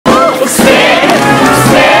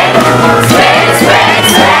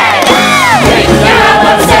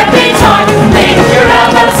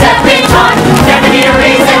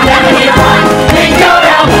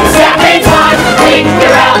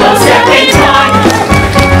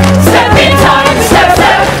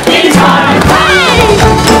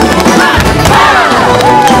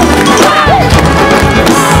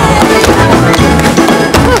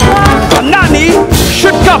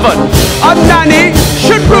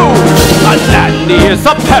is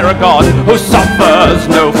a paragon who suffers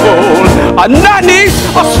no fool. Our nannies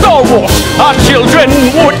are stalwart, our children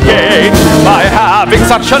would gain by having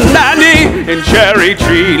such a nanny in Cherry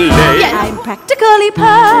Tree Lane. Yeah, I'm practically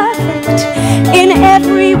perfect in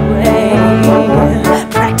every way.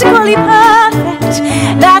 Practically perfect,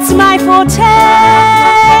 that's my forte.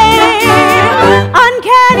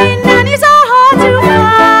 Uncanny nannies are hard to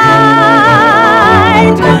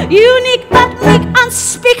find. Unique but meek,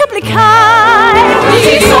 unspeakably kind.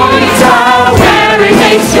 She's Sonita, where it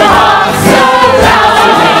makes your heart so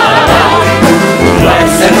loud.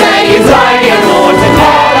 Blessed day you fly and Lord, and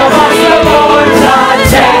all of us are born to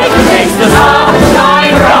take. Makes the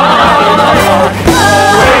sunshine round.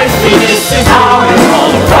 Crispy dishes out and all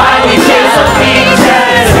the briny tears of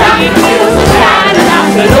peaches. Happy tears of can and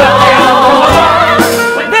after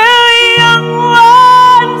The young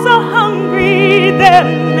ones are hungry, their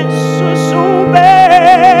nests are so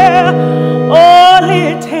bare. All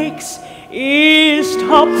it takes is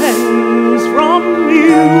tuppence from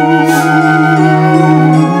you.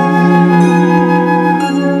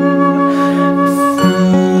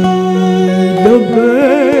 The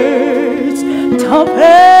birds,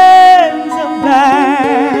 tuppence a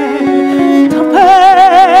bag,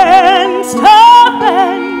 tuppence,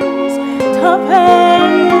 tuppence,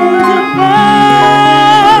 tuppence a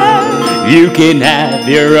bag. You can have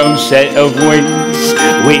your own set of wings.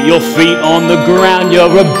 With your feet on the ground,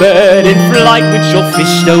 you're a bird in flight with your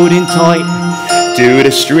fish stowed in tight to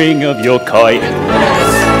the string of your kite.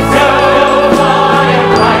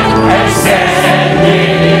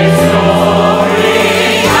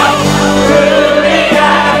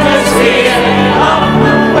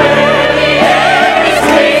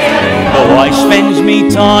 I spends me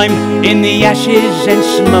time in the ashes and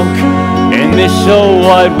smoke. In this whole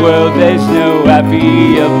wide world there's no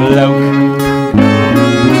happier bloke.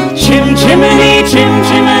 Chim chimney, chim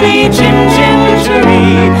chimney, chim chim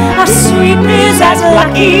chimney. A sweet is as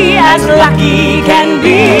lucky can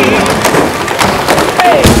be.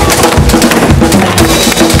 Hey.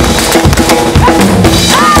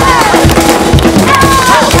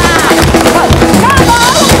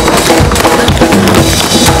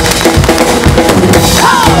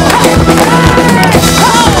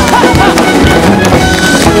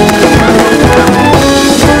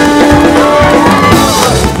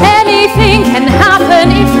 Anything can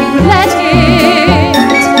happen if you let it.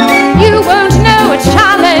 You won't know a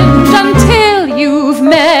challenge until you've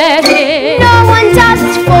met it. No one does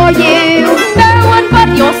it for you. No one but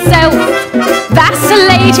yourself.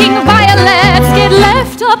 Vacillating violets get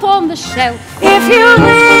left up on the shelf. If you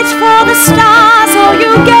reach for the stars, all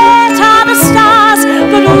you get are the stars.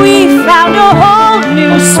 But we found a whole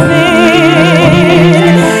new spin.